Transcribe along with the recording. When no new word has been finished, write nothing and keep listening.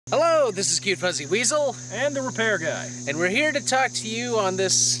Hello, this is Cute Fuzzy Weasel. And the repair guy. And we're here to talk to you on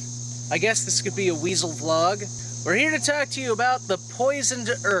this, I guess this could be a Weasel vlog. We're here to talk to you about the Poisoned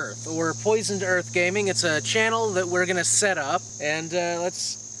Earth, or Poisoned Earth Gaming. It's a channel that we're going to set up, and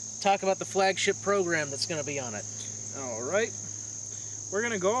let's talk about the flagship program that's going to be on it. Alright. We're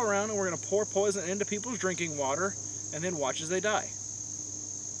going to go around and we're going to pour poison into people's drinking water, and then watch as they die.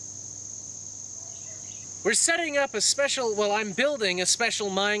 We're setting up a special, well, I'm building a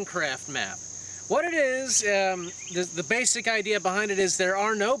special Minecraft map. What it is, the basic idea behind it is there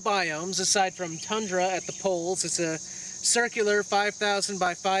are no biomes aside from tundra at the poles. It's a circular 5,000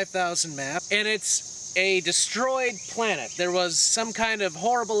 by 5,000 map, and it's a destroyed planet. There was some kind of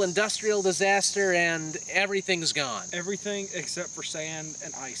horrible industrial disaster and everything's gone. Everything except for sand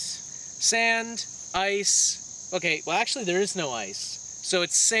and ice. Sand, ice, okay, well actually there is no ice. So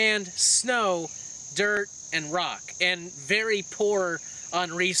it's sand, snow, dirt, and rock, and very poor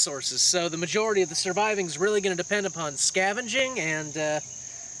on resources. So the majority of the surviving is really going to depend upon scavenging and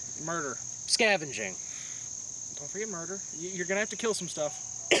murder. Scavenging. Don't forget murder. You're going to have to kill some stuff.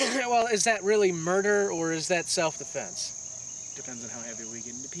 Well, is that really murder or is that self-defense? Depends on how heavy we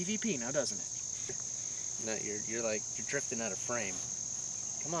get into PvP now, doesn't it? No, you're drifting out of frame.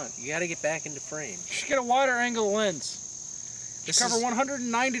 Come on, you got to get back into frame. You should get a wider angle lens. Just cover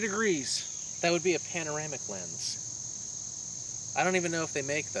 190 degrees. That would be a panoramic lens. I don't even know if they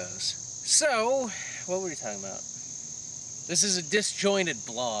make those. So, what were we talking about? This is a disjointed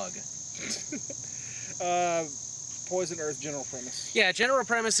blog. Poison Earth general premise. Yeah, general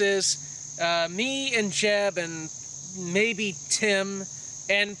premise is me and Jeb and maybe Tim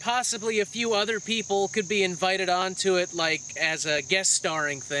and possibly a few other people could be invited onto it, like, as a guest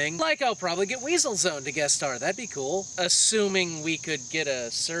starring thing. Like, I'll probably get Weasel Zone to guest star. That'd be cool. Assuming we could get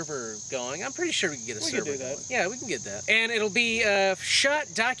a server going. I'm pretty sure we could get a server going. We can do that. Yeah, we can get that. And it'll be shot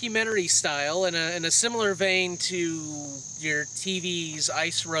documentary style in a similar vein to your TV's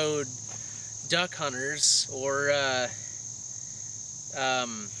Ice Road Duck Hunters or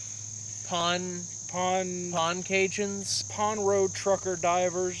Pawn Cajuns? Pawn Road Trucker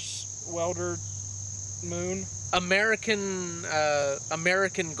Divers, Welder Moon. American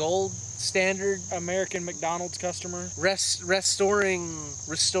Gold Standard. American McDonald's customer. Restoring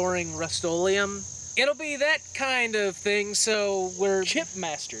Rust-Oleum. It'll be that kind of thing, so we're... Chip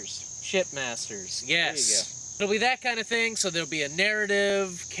Masters, yes. It'll be that kind of thing, so there'll be a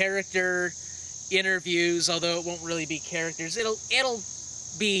narrative, character, interviews, although it won't really be characters. It'll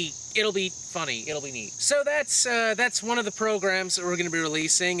be funny. It'll be neat. So that's one of the programs that we're going to be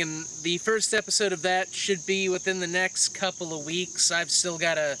releasing, and the first episode of that should be within the next couple of weeks. I've still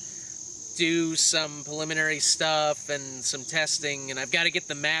got to do some preliminary stuff and some testing, and I've got to get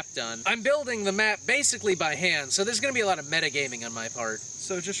the map done. I'm building the map basically by hand, so there's going to be a lot of metagaming on my part.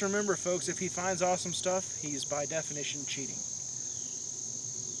 So just remember, folks, if he finds awesome stuff, he's by definition cheating.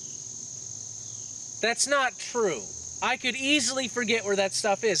 That's not true. I could easily forget where that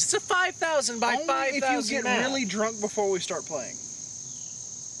stuff is. It's a 5,000 by 5,000 map. Only if you get really drunk before we start playing.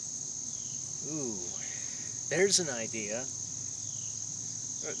 Ooh, there's an idea.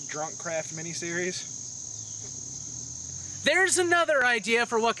 Drunk Craft miniseries. There's another idea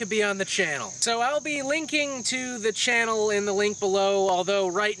for what could be on the channel. So I'll be linking to the channel in the link below, although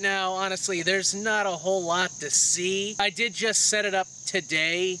right now, honestly, there's not a whole lot to see. I did just set it up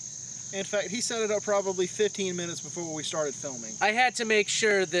today. In fact, he set it up probably 15 minutes before we started filming. I had to make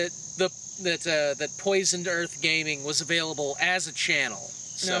sure that that Poisoned Earth Gaming was available as a channel.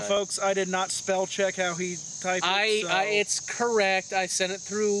 So, now, folks, I did not spell check how he typed it. It's correct. I sent it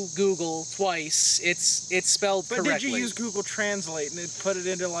through Google twice. It's spelled correctly. But did you use Google Translate and it put it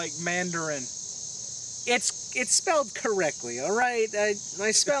into like Mandarin? It's spelled correctly. All right,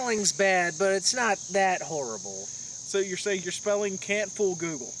 my spelling's bad, but it's not that horrible. So you're saying your spelling can't fool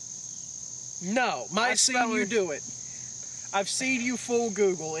Google? No, I've seen you do it. I've seen you fool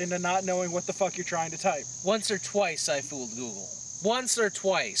Google into not knowing what the fuck you're trying to type. Once or twice I fooled Google. Once or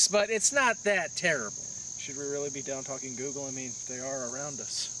twice, but it's not that terrible. Should we really be down talking Google? I mean, they are around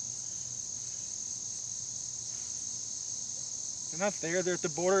us. They're not there. They're at the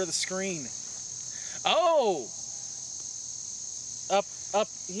border of the screen. Oh! Up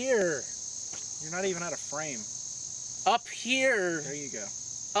here. You're not even out of frame. Up here. There you go.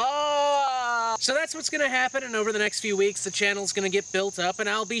 Oh! So that's what's going to happen, and over the next few weeks, the channel's going to get built up, and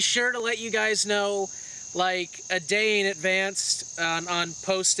I'll be sure to let you guys know, like, a day in advance on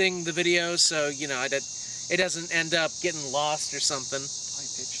posting the videos, so, you know, it doesn't end up getting lost or something. High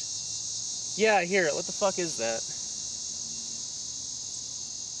pitch. Yeah, I hear it. What the fuck is that?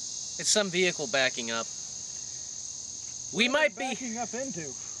 It's some vehicle backing up. We might be backing up into.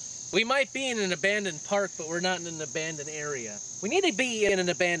 We might be in an abandoned park, but we're not in an abandoned area. We need to be in an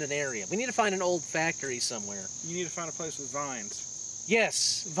abandoned area. We need to find an old factory somewhere. You need to find a place with vines.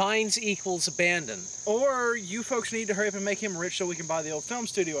 Yes, vines equals abandoned. Or you folks need to hurry up and make him rich so we can buy the old film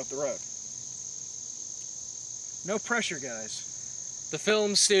studio up the road. No pressure, guys. The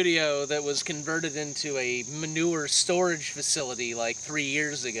film studio that was converted into a manure storage facility like 3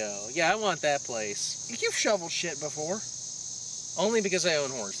 years ago. Yeah, I want that place. You've shoveled shit before. Only because I own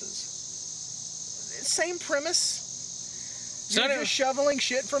horses. Same premise. So You're just shoveling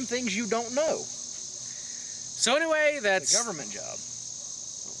shit from things you don't know. So anyway, that's... a government job.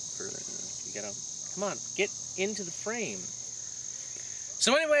 You gotta... Come on, get into the frame.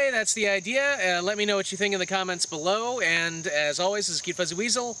 So anyway, that's the idea. Let me know what you think in the comments below. And as always, this is Cute Fuzzy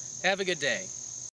Weasel. Have a good day.